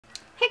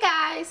Hey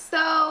guys,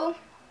 so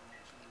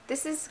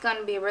this is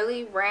gonna be a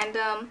really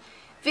random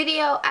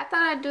video. I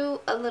thought I'd do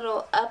a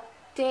little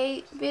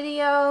update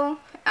video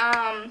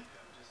and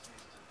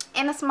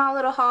a small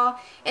little haul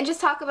and just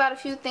talk about a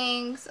few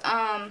things.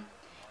 I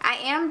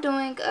am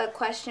doing a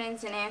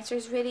questions and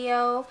answers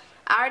video.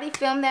 I already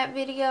filmed that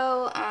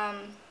video.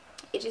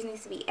 It just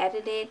needs to be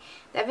edited.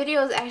 That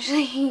video is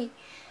actually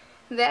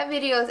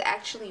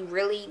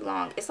really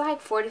long. It's like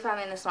 45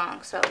 minutes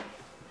long, so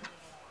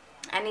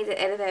I need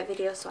to edit that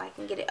video so I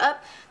can get it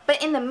up.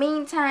 But in the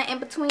meantime, in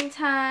between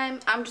time,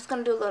 I'm just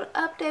going to do a little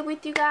update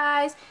with you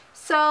guys.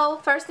 So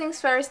first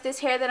things first, this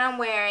hair that I'm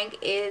wearing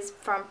is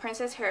from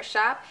Princess Hair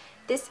Shop.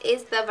 This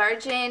is the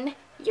Virgin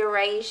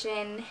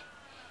Eurasian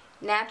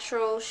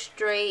natural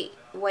straight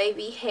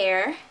wavy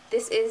hair.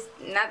 This is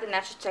not the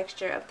natural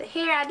texture of the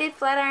hair. I did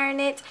flat iron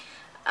it.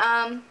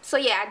 So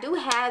yeah, I do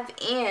have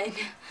in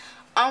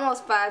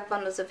almost 5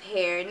 bundles of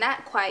hair.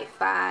 Not quite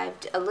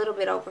 5, a little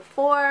bit over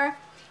 4.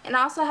 And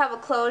I also have a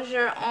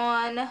closure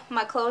on.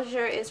 My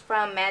closure is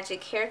from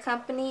Magic Hair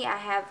Company. I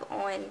have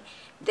on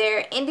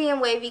their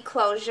Indian wavy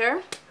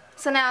closure.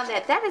 So now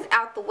that that is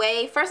out the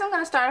way, first I'm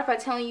going to start off by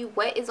telling you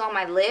what is on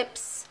my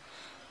lips.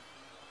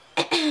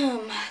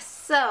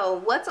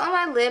 So what's on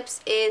my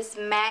lips is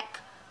MAC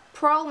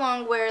Pro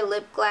Longwear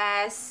Lip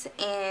Glass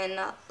in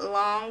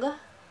Long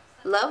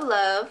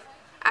Love.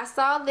 I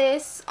saw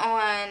this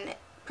on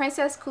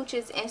Princess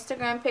Cooch's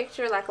Instagram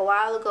picture like a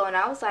while ago, and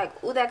I was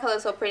like, ooh, that color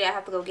is so pretty, I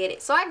have to go get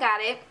it. So I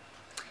got it.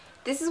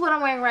 This is what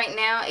I'm wearing right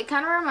now. It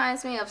kind of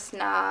reminds me of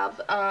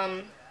Snob.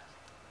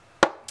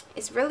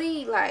 It's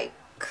really like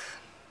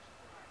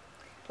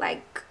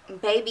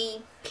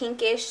baby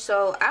pinkish,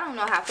 so I don't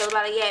know how I feel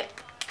about it yet,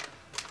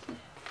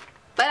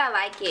 but I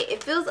like it.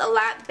 It feels a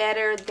lot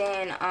better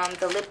than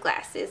the lip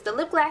glasses. The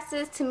lip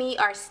glasses to me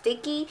are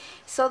sticky,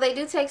 so they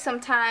do take some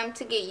time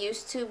to get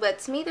used to, but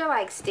to me they're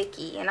like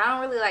sticky, and I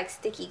don't really like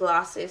sticky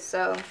glosses,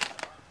 so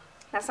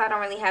that's why I don't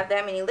really have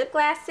that many lip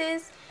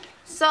glasses.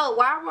 So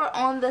while we're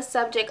on the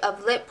subject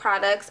of lip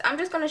products, I'm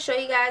just going to show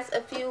you guys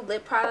a few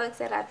lip products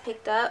that I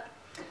picked up.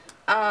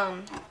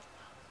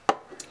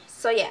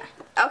 So yeah.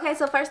 Okay,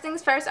 so first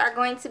things first are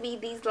going to be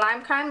these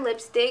Lime Crime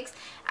lipsticks.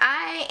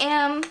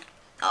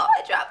 Oh,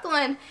 I dropped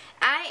one.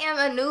 I am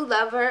a new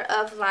lover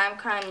of Lime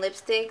Crime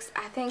lipsticks.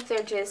 I think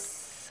they're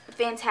just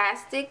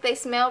fantastic. They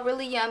smell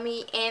really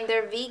yummy, and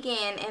they're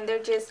vegan, and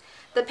they're just,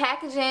 the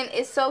packaging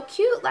is so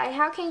cute. Like,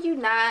 how can you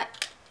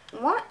not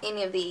want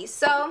any of these?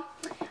 So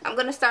I'm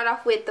going to start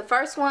off with the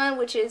first one,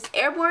 which is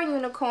Airborne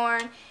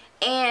Unicorn.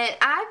 And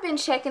I've been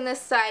checking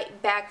this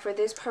site back for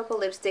this purple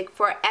lipstick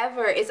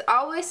forever. It's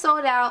always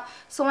sold out.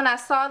 So when I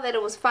saw that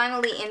it was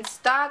finally in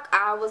stock,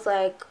 I was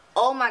like,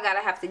 oh my god,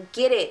 I have to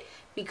get it,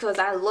 because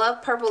I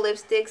love purple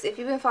lipsticks. If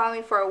you've been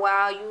following me for a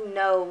while, you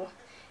know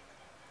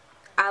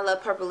I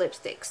love purple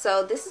lipsticks.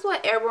 So this is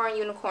what Airborne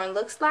Unicorn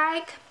looks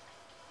like.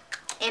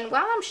 And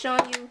while I'm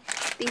showing you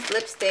these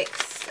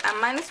lipsticks, I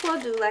might as well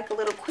do like a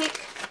little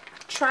quick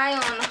try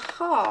on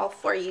haul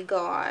for you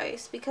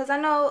guys, because I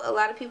know a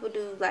lot of people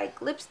do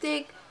like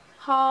lipstick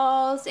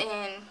hauls,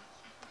 and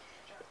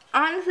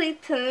honestly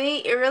to me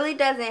it really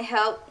doesn't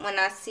help when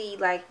I see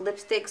like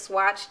lipstick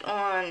swatched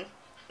on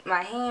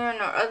my hand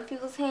or other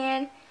people's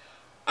hand,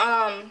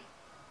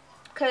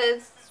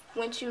 because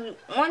once you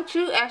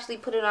actually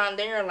put it on,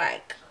 then you're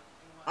like,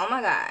 oh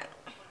my god,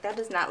 that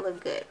does not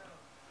look good.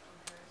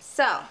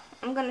 So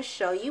I'm gonna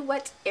show you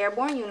what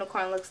Airborne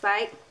Unicorn looks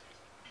like.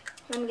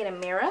 Let me get a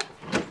mirror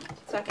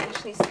so I can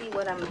actually see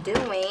what I'm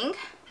doing.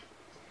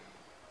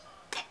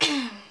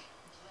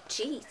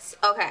 Jeez.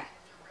 Okay,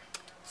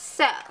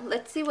 so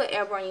let's see what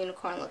Airborne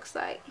Unicorn looks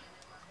like.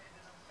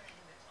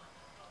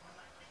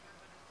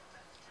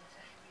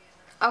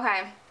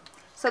 Okay,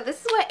 so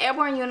this is what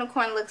Airborne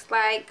Unicorn looks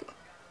like.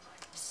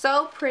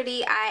 So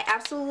pretty. I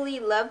absolutely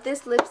love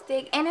this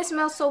lipstick, and it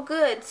smells so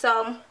good.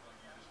 So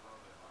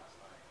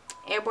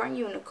Airborne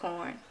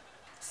Unicorn.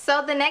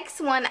 So the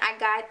next one I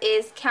got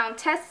is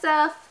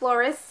Countessa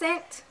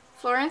Fluorescent,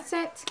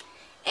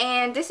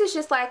 and this is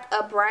just like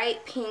a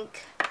bright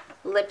pink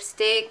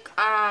lipstick.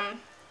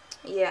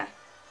 Yeah.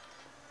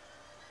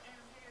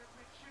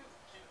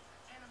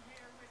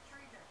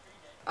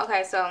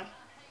 Okay, so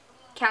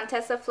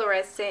Countessa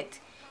Fluorescent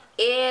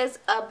is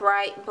a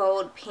bright,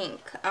 bold pink.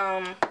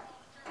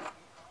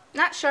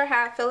 Not sure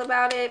how I feel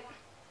about it,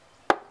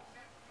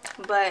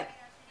 but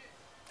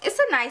it's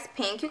a nice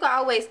pink. You can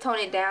always tone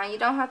it down. You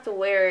don't have to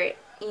wear it,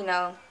 you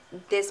know,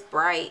 this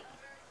bright.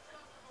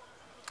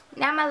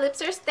 Now my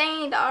lips are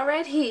stained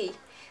already.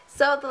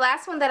 So the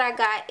last one that I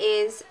got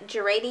is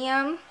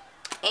Geranium,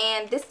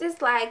 and this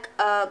is like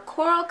a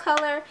coral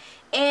color,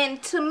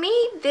 and to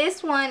me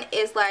this one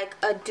is like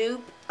a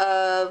dupe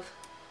of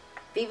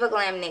Viva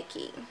Glam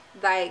Nikki.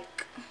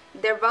 Like,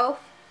 they're both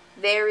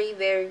very,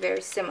 very,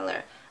 very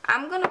similar.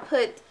 I'm gonna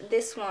put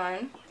this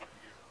one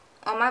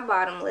on my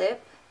bottom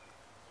lip.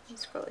 Let me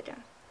scroll it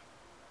down.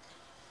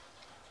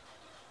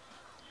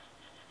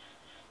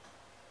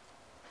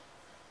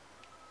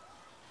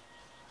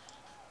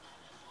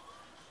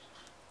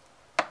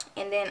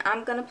 And then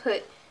I'm gonna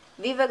put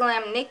Viva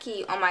Glam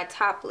Nikki on my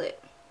top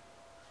lip.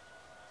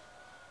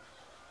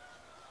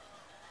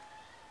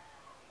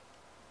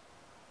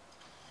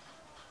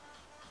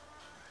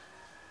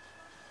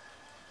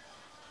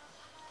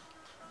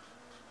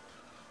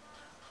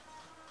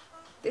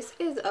 This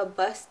is a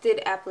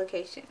busted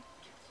application.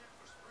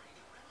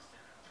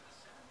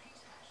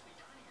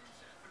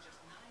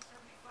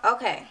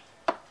 Okay,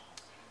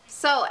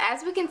 so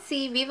as we can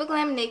see, Viva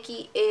Glam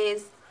Nikki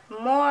is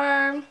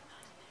more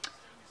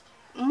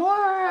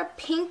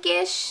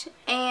pinkish,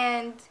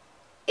 and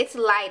it's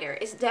lighter.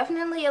 It's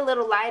definitely a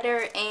little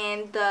lighter,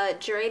 and the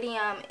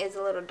geranium is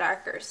a little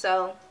darker.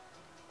 So,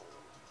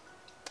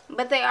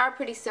 but they are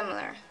pretty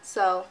similar.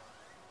 So,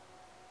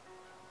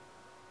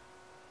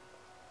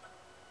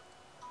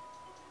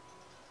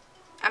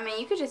 I mean,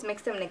 you could just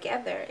mix them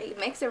together. It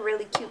makes a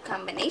really cute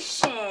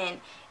combination.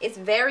 It's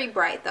very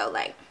bright though,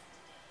 like,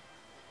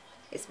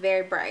 it's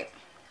very bright.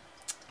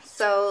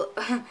 So,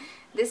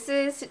 this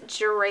is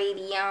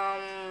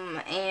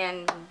geranium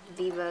and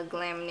Viva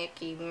Glam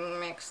Nikki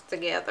mixed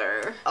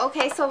together.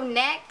 Okay, so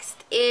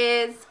next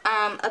is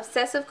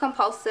Obsessive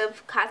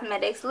Compulsive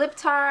Cosmetics Lip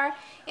Tar.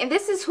 And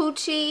this is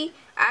Hoochie.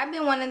 I've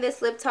been wanting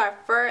this lip tar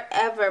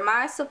forever.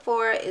 My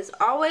Sephora is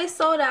always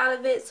sold out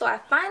of it. So I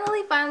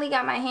finally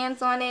got my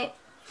hands on it.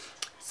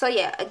 So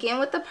yeah, again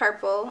with the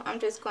purple, I'm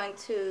just going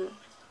to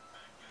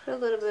put a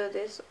little bit of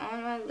this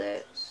on my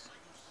lips.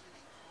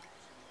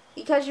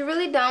 Because you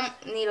really don't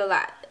need a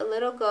lot. A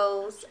little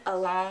goes a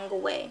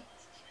long way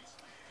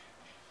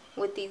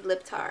with these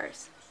lip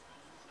tars.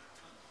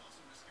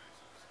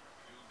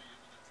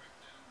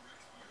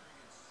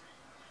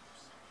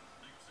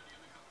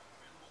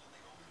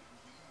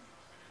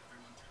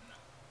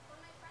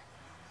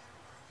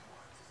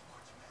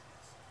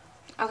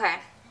 Okay.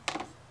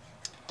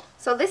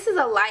 So this is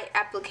a light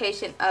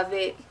application of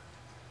it.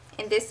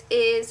 And this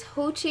is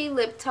Hoochie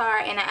Lip Tar.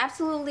 And I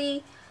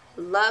absolutely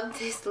love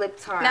this lip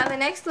tar. Now the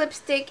next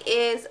lipstick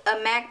is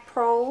a MAC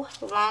Pro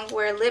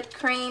Longwear Lip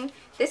Cream.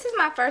 This is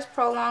my first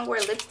Pro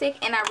Longwear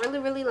lipstick, and I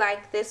really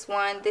like this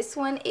one. This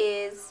one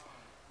is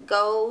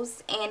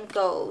Goes and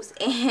Goes.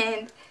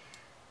 And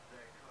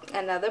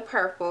another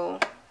purple.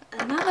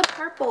 Another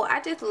purple.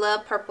 I just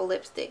love purple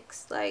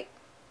lipsticks. Like,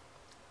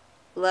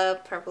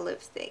 love purple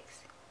lipsticks.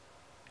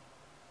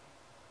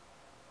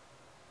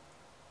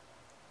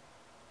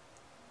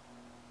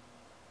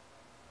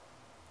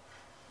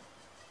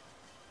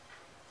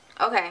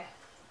 Okay,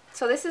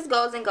 so this is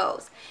Goes and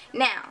Goes.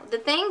 Now, the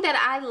thing that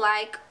I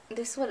like,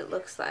 this is what it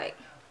looks like.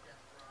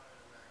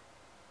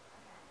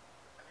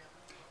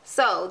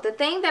 So, the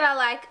thing that I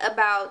like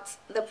about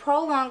the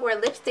Pro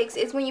Longwear lipsticks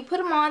is when you put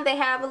them on, they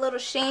have a little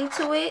sheen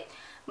to it.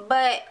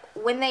 But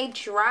when they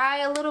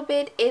dry a little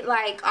bit, it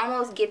like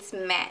almost gets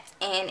matte.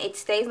 And it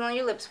stays on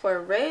your lips for a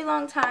really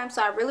long time.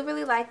 So, I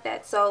really like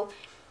that. So,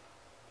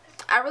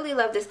 I really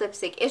love this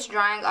lipstick. It's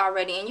drying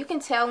already. And you can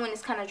tell when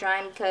it's kind of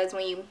drying because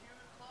when you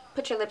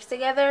put your lips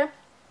together,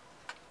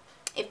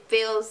 it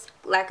feels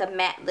like a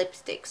matte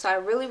lipstick. So I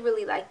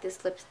really like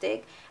this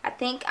lipstick. I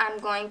think I'm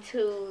going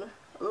to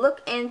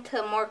look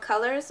into more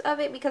colors of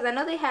it because I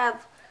know they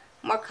have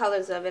more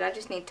colors of it. I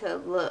just need to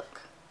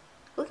look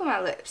at my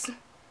lips.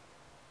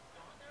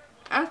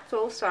 I'm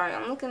so sorry.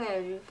 I'm looking at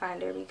a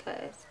viewfinder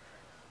because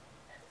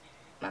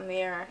my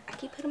mirror, I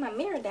keep putting my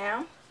mirror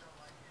down.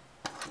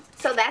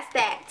 So that's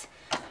that.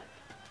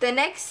 The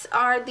next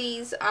are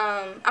these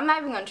I'm not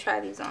even going to try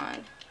these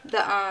on.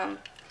 The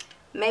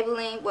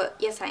Maybelline, well,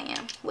 yes I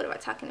am. What am I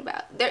talking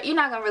about? You're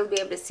not going to really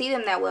be able to see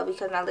them that well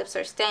because my lips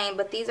are stained,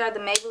 but these are the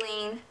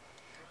Maybelline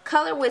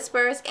Color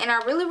Whispers, and I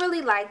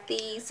really like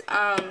these.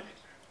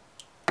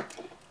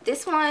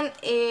 This one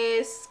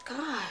is,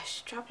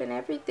 gosh, dropping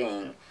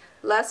everything.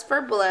 Lust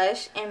for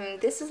Blush, and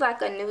this is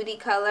like a nudie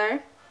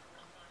color.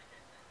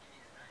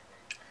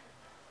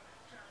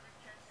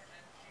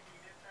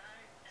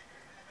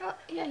 Oh,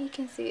 yeah, you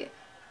can see it.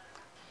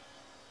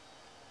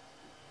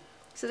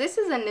 So this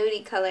is a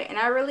nudie color, and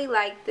I really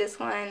like this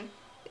one.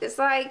 It's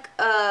like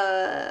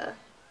a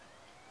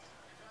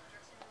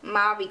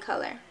mauve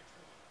color.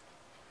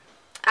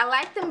 I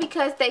like them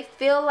because they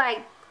feel like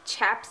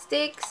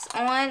chapsticks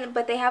on,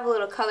 but they have a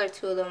little color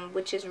to them,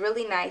 which is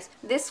really nice.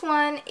 This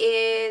one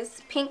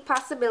is Pink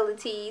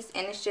Possibilities,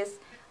 and it's just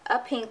a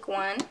pink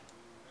one.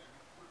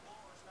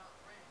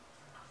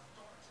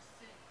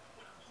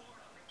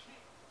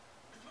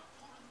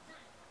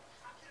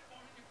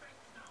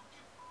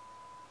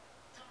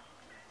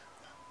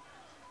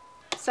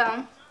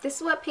 So this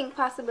is what Pink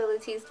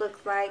Possibilities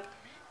looks like.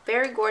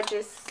 Very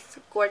gorgeous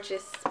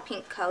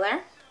pink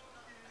color.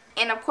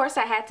 And of course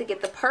I had to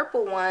get the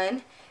purple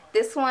one.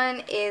 This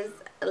one is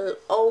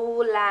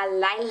Oh La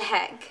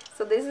Lilac.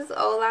 So this is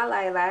Oh La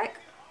Lilac.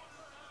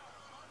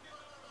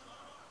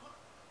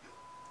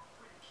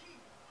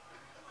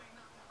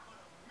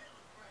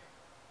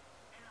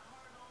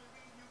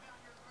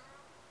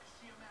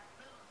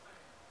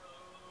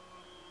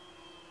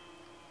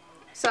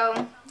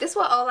 So this is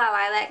what Oh La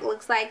Lilac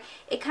looks like.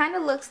 It kind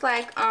of looks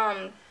like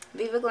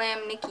Viva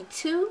Glam Nikki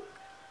 2,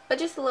 but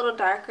just a little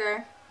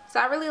darker. So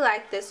I really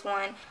like this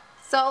one.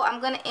 So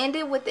I'm going to end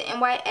it with the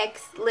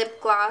NYX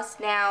lip gloss.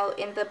 Now,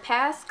 in the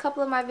past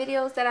couple of my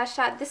videos that I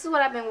shot, this is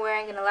what I've been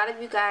wearing, and a lot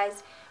of you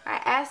guys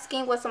are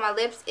asking what's on my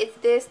lips. It's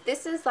this.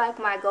 This is like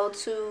my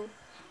go-to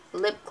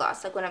lip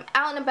gloss. Like when I'm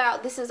out and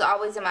about, this is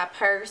always in my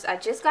purse. I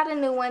just got a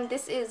new one.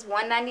 This is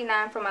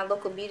 $1.99 from my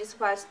local beauty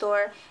supply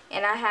store,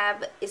 and I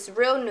have, it's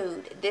Real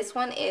Nude. This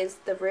one is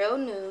the Real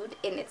Nude,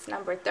 and it's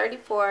number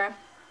 34.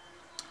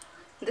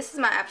 This is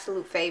my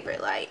absolute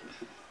favorite. Like,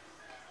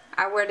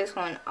 I wear this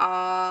one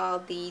all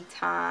the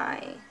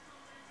time.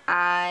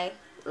 I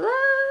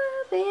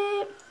love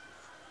it.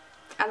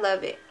 I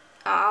love it.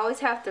 I always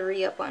have to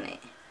re-up on it.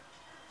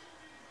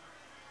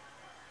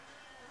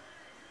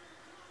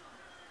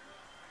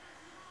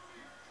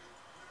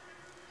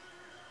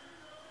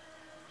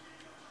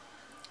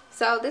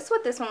 So this is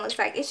what this one looks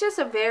like. It's just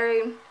a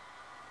very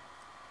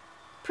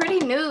pretty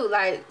nude,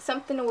 like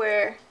something to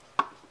wear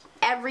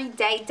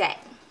everyday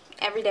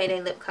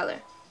lip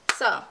color.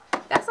 So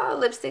that's all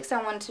the lipsticks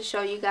I wanted to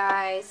show you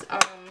guys.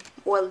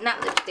 Well,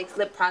 not lipsticks,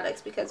 lip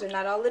products, because they're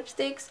not all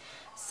lipsticks.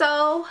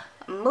 So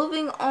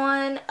moving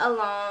on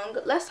along,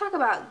 let's talk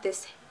about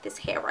this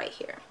hair right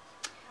here.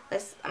 I'm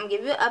gonna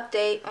give you an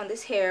update on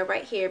this hair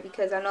right here,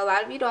 because I know a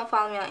lot of you don't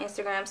follow me on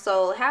Instagram,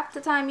 so half the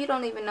time you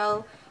don't even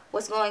know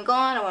what's going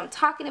on or what I'm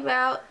talking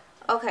about.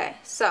 Okay,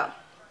 so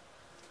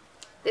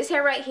this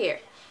hair right here,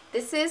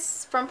 this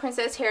is from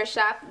Princess Hair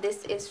Shop.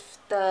 This is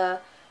the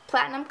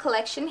Platinum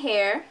Collection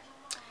hair.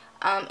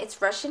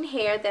 It's Russian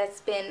hair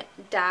that's been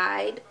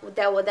dyed,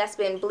 that's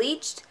been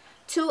bleached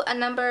to a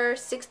number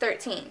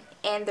 613,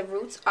 and the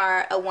roots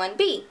are a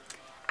 1B.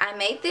 I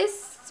made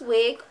this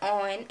wig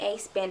on a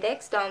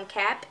spandex dome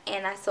cap,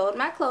 and I sewed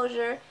my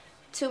closure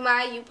to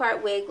my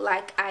U-part wig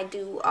like I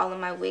do all of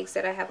my wigs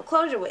that I have a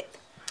closure with.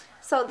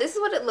 So this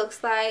is what it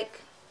looks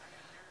like.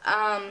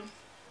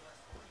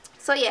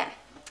 So yeah,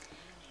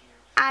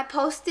 I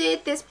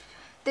posted this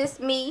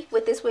me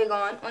with this wig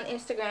on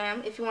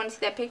Instagram. If you want to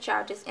see that picture,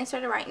 I'll just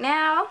insert it right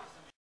now.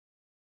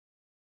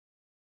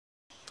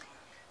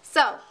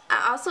 So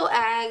I also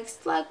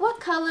asked, like, what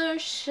color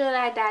should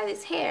I dye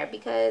this hair,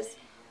 because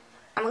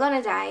I'm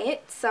gonna dye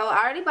it. So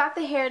I already bought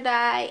the hair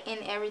dye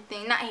and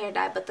everything. Not hair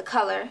dye, but the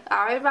color. I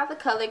already bought the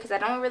color because I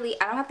don't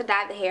have to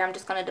dye the hair. I'm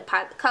just gonna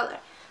deposit the color.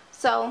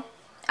 So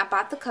I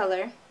bought the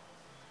color.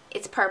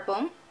 It's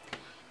purple,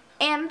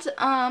 and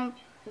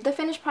the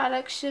finished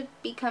product should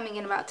be coming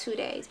in about 2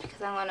 days,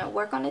 because I'm gonna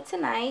work on it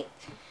tonight.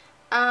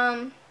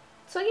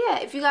 So yeah,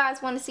 if you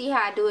guys want to see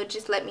how I do it,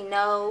 just let me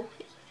know,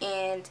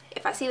 and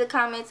if I see the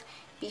comments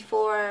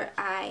before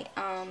I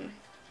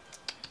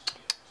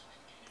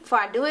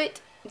do it,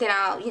 then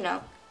I'll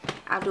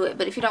do it.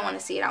 But if you don't want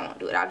to see it, I won't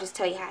do it. I'll just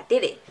tell you how I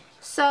did it.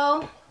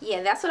 So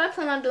yeah, that's what I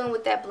plan on doing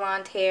with that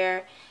blonde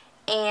hair.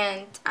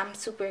 And I'm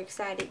super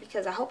excited,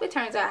 because I hope it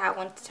turns out how I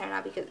want it to turn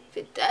out, because if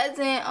it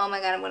doesn't, oh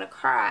my god, I'm gonna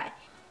cry.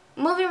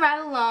 Moving right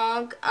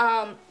along,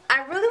 I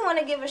really want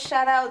to give a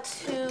shout out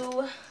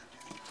to,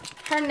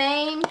 her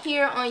name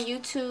here on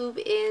YouTube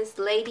is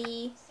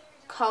Lady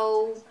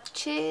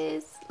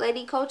Coaches.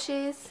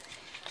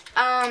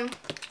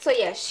 So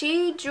yeah,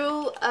 she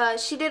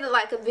did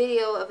like a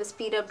video of a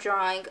speed up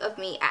drawing of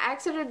me. I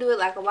asked her to do it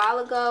like a while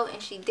ago,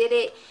 and she did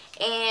it,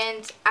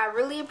 and I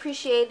really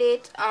appreciate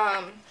it.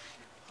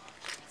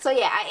 So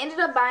yeah, I ended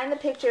up buying the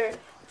picture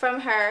from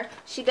her.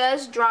 She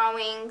does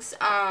drawings,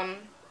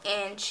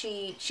 and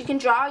she can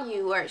draw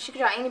you, or she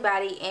can draw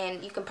anybody,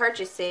 and you can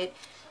purchase it.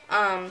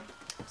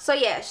 So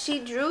yeah, she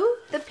drew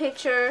the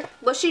picture.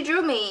 Well, she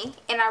drew me,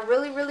 and I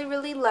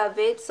really love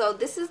it. So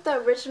this is the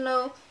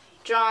original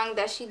drawing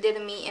that she did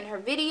of me in her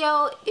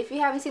video. If you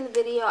haven't seen the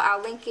video,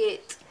 I'll link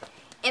it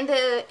in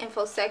the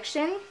info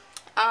section.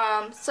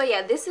 So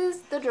yeah, this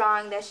is the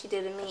drawing that she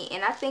did of me,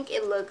 and I think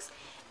it looks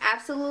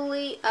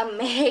absolutely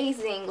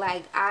amazing.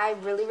 Like, I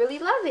really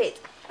love it.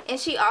 And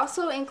she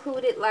also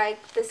included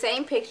like the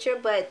same picture,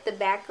 but the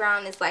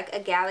background is like a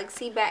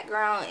galaxy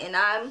background, and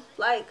I'm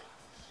like,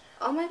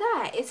 oh my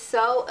god, it's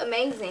so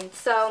amazing.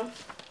 So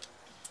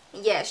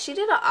yeah, she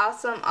did an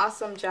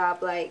awesome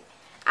job. Like,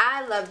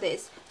 I love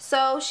this.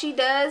 So she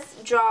does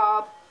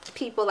draw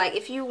people. Like,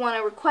 if you want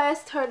to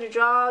request her to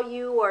draw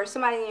you, or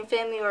somebody in your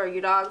family, or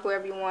your dog,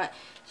 whoever you want,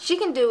 she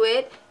can do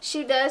it.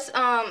 She does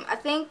I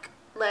think,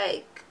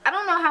 like, I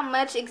don't know how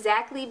much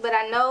exactly, but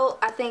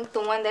I think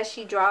the one that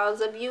she draws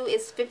of you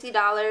is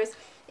 $50.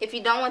 If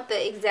you don't want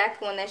the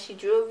exact one that she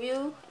drew of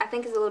you, I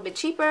think it's a little bit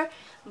cheaper.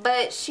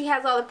 But she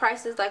has all the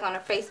prices like on her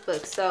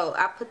Facebook, so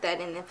I'll put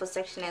that in the info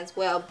section as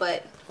well.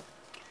 But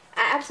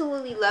I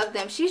absolutely love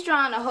them. She's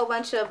drawn a whole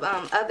bunch of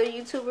other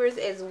YouTubers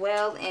as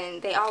well,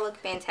 and they all look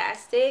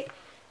fantastic.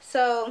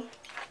 So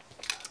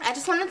I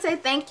just want to say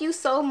thank you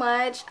so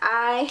much.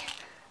 I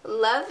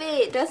love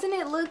it. Doesn't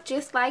it look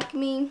just like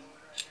me?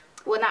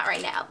 Well, not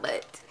right now,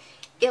 but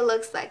it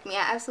looks like me.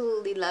 I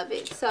absolutely love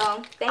it.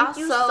 So thank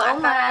you so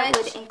much. I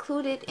would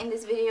include it in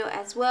this video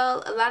as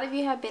well. A lot of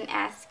you have been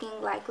asking,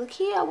 like,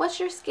 Lakia, what's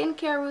your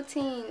skincare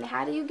routine?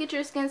 How do you get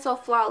your skin so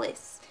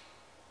flawless?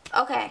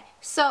 Okay,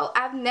 so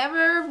I've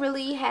never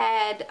really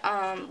had,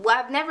 well,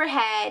 I've never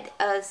had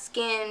a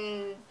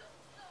skin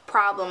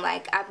problem.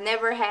 Like, I've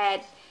never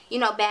had, you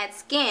know, bad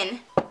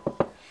skin.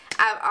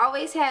 I've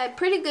always had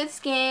pretty good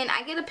skin.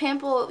 I get a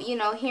pimple, you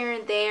know, here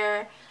and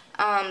there.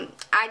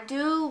 I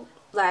do,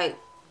 like,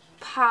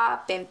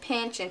 pop and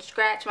pinch and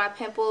scratch my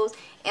pimples.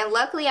 And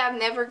luckily, I've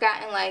never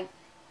gotten, like,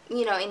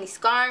 you know, any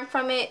scarring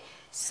from it.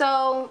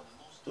 So,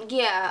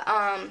 yeah,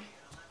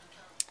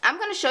 I'm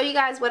going to show you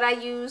guys what I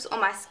use on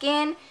my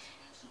skin.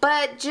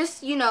 But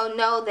just, you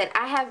know that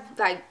I have,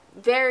 like,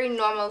 very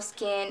normal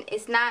skin.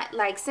 It's not,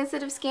 like,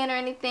 sensitive skin or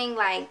anything.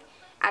 Like,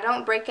 I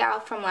don't break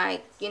out from,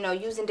 like, you know,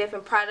 using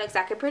different products.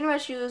 I can pretty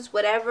much use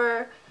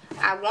whatever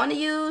I want to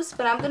use,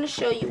 but I'm going to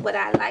show you what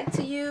I like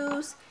to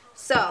use.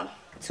 So,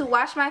 to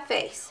wash my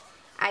face,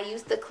 I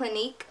use the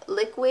Clinique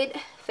Liquid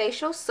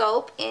Facial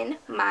Soap in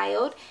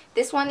Mild.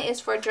 This one is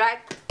for dry...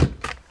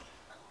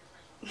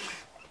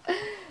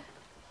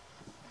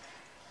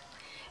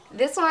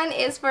 This one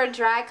is for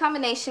dry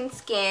combination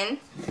skin.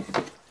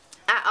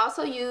 I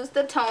also use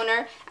the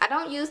toner. I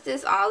don't use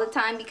this all the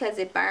time because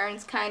it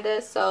burns kind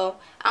of, so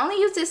I only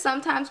use this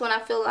sometimes when I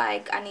feel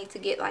like I need to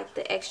get like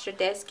the extra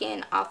dead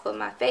skin off of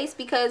my face,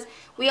 because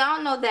we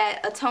all know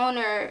that a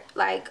toner,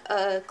 like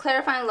a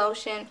clarifying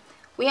lotion,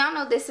 we all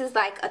know this is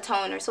like a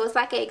toner, so it's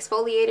like an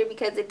exfoliator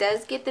because it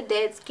does get the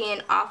dead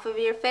skin off of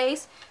your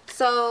face.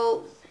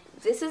 So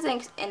this is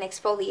an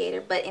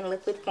exfoliator but in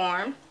liquid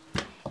form.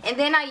 And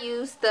then I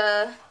use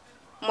the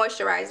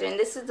moisturizer, and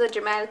this is a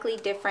dramatically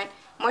different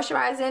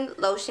moisturizing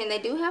lotion. They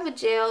do have a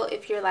gel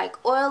if you're like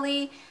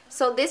oily.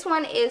 So this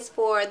one is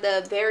for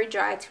the very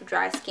dry to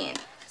dry skin.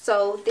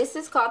 So this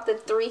is called the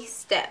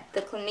 3-step,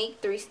 the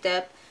Clinique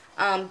 3-step.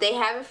 They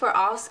have it for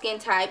all skin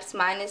types.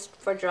 Mine is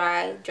for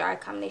dry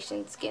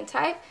combination skin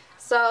type.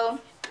 So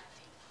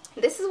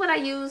this is what I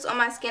use on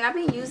my skin. I've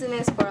been using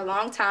this for a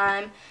long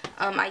time.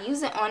 I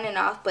use it on and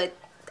off, but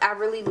I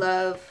really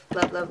love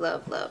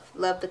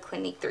the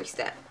Clinique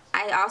 3-step.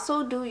 I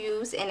also do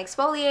use an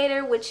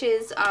exfoliator, which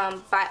is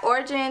by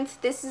Origins.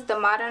 This is the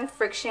Modern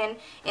Friction,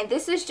 and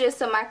this is just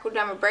a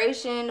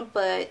microdermabrasion,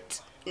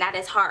 but not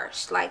as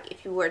harsh, like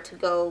if you were to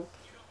go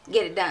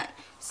get it done.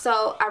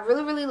 So I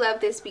really love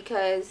this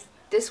because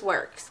this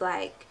works.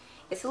 Like,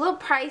 it's a little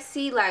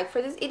pricey. Like,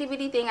 for this itty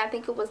bitty thing, I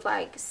think it was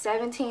like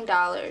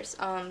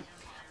 $17.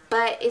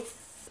 But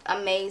it's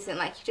amazing.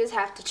 Like, you just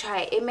have to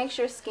try it. It makes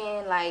your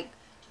skin like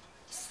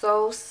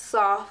so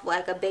soft,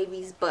 like a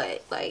baby's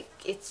butt. Like,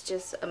 it's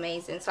just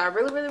amazing. So I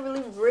really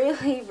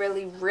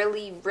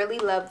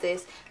love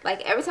this.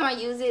 Like, every time I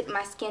use it,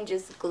 my skin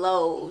just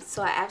glows.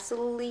 So I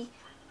absolutely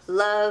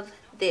love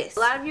this. A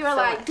lot of you are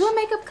like, do a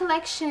makeup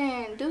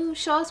collection,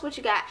 show us what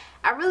you got.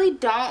 I really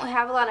don't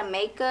have a lot of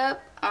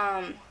makeup.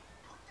 I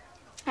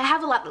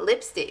have a lot of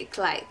lipstick.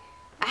 Like,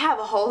 I have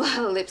a whole lot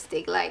of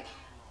lipstick. Like,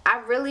 I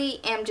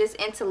really am just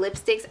into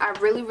lipsticks. I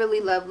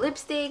really love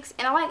lipsticks,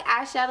 and I like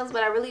eyeshadows,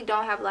 but I really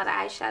don't have a lot of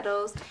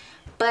eyeshadows.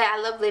 But I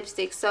love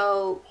lipsticks,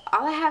 so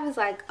all I have is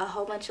like a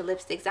whole bunch of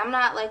lipsticks. I'm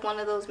not like one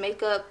of those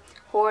makeup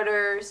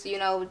hoarders, you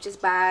know,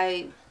 just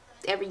buy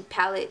every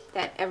palette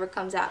that ever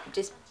comes out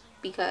just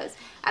because.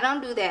 I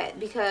don't do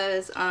that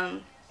because I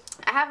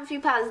have a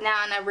few palettes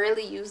now and I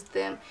rarely use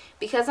them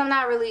because I'm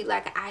not really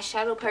like an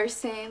eyeshadow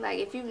person. Like,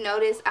 if you've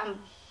noticed,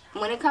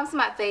 when it comes to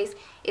my face,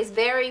 it's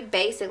very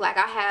basic. Like,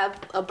 I have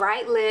a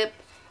bright lip,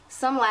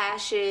 some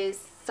lashes,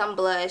 some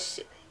blush,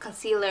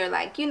 concealer,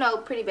 like, you know,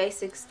 pretty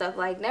basic stuff.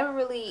 Like, never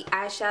really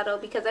eyeshadow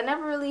because I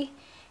never really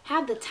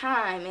have the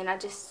time, and I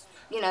just,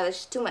 you know,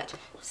 it's too much.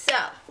 So,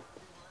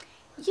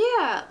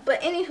 yeah.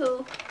 But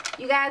anywho,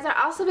 you guys are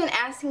also been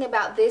asking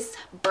about this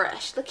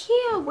brush.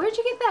 Lakia, where'd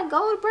you get that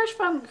gold brush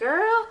from,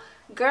 girl?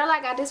 Girl, I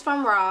got this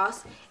from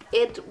Ross.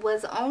 It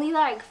was only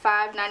like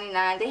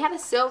 $5.99. They had a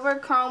silver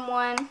chrome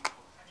one.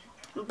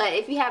 But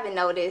if you haven't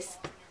noticed,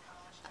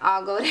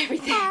 I'll go with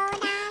everything. Go down on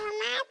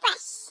my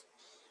brush.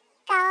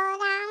 Go down on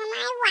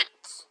my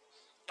watch.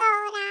 Go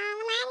down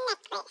on my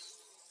necklace.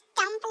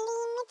 Don't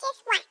believe me,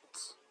 just watch.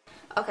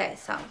 Okay,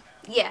 so,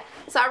 yeah.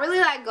 So I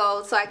really like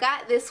gold. So I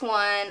got this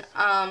one.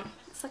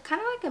 It's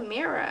kind of like a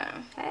mirror.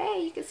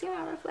 Hey, you can see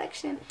my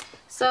reflection.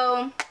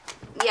 So,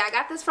 yeah, I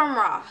got this from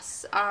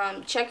Ross.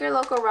 Check your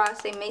local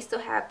Ross. They may still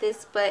have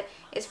this, but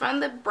it's from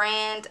the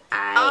brand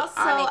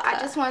I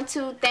just want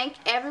to thank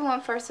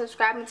everyone for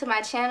subscribing to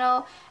my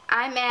channel.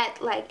 I'm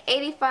at like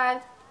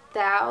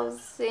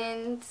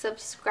 85,000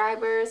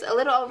 subscribers, a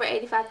little over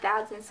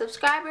 85,000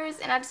 subscribers,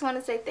 and I just want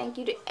to say thank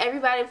you to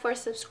everybody for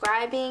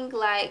subscribing.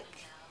 Like,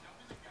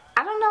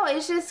 I don't know,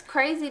 it's just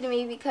crazy to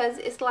me because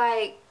it's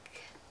like,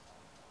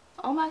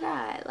 oh my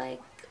god,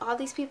 like, all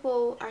these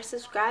people are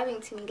subscribing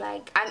to me.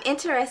 Like, I'm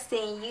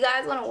interesting. You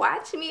guys want to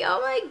watch me?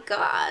 Oh my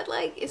god,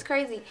 like, it's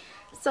crazy.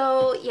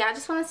 So yeah, I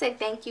just want to say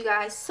thank you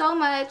guys so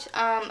much.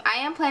 I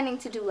am planning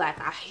to do like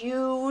a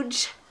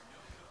huge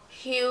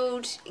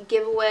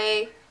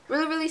giveaway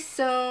really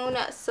soon,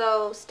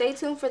 so stay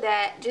tuned for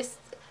that. Just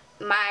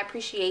my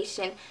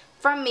appreciation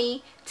from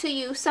me to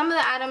you. Some of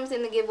the items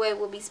in the giveaway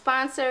will be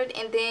sponsored,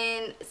 and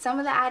then some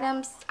of the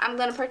items I'm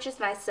gonna purchase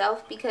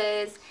myself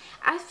because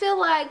I feel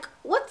like,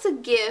 what's a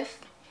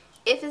gift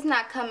if it's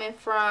not coming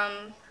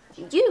from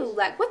you.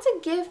 Like, what's a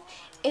gift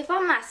if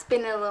I'm not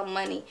spending a little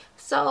money?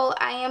 So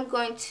I am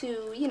going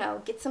to, you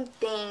know, get some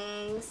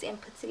things and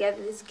put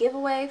together this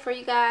giveaway for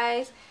you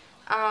guys.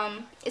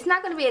 It's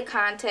not going to be a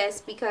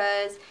contest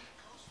because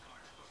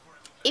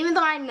even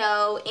though I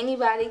know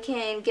anybody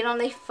can get on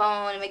their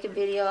phone and make a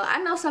video, I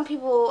know some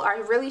people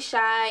are really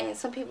shy and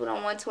some people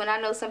don't want to, and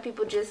I know some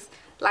people just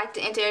like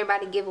to enter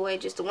everybody giveaway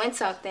just to win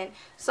something.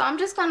 So I'm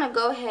just going to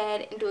go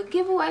ahead and do a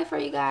giveaway for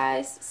you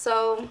guys.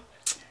 So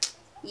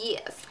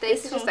yes,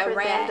 this is just a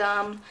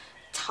random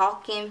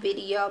talking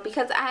video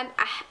because I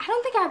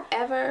don't think I've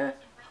ever,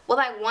 well,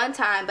 like one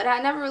time, but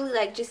I never really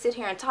like just sit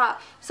here and talk.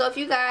 So if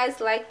you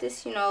guys like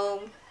this, you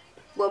know,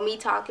 well, me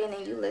talking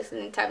and you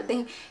listening type of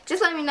thing,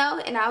 just let me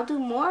know and I'll do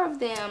more of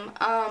them.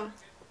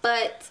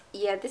 But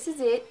yeah, this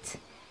is it.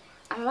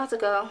 I'm about to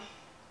go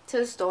to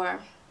the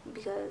store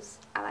because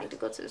I like to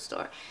go to the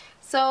store.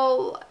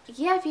 So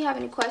yeah, if you have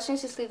any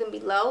questions, just leave them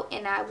below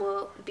and I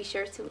will be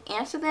sure to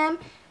answer them.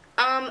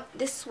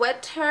 This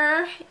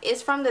sweater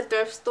is from the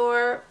thrift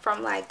store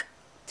from like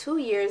 2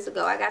 years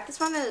ago. I got this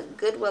from the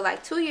Goodwill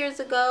like 2 years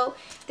ago.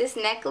 This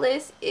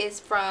necklace is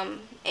from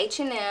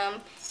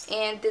H&M.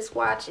 And this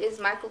watch is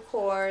Michael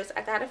Kors.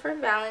 I got it for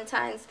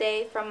Valentine's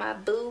Day from my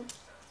boo.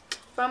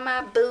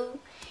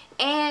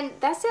 And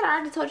that's it. I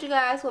already told you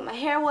guys what my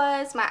hair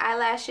was. My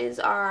eyelashes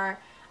are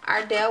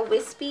Ardell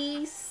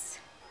Wispies.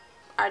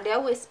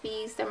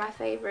 They're my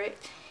favorite.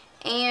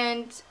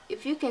 And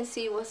if you can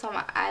see what's on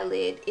my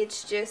eyelid,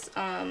 it's just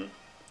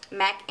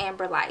MAC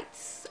Amber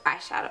Lights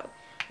eyeshadow.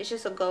 It's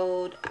just a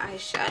gold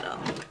eyeshadow.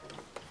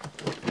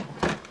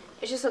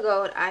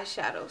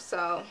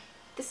 So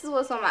this is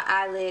what's on my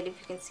eyelid. If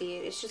you can see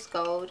it, it's just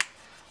gold.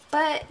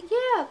 But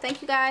yeah,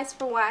 thank you guys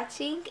for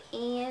watching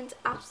and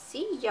I'll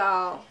see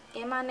y'all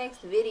in my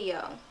next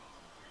video.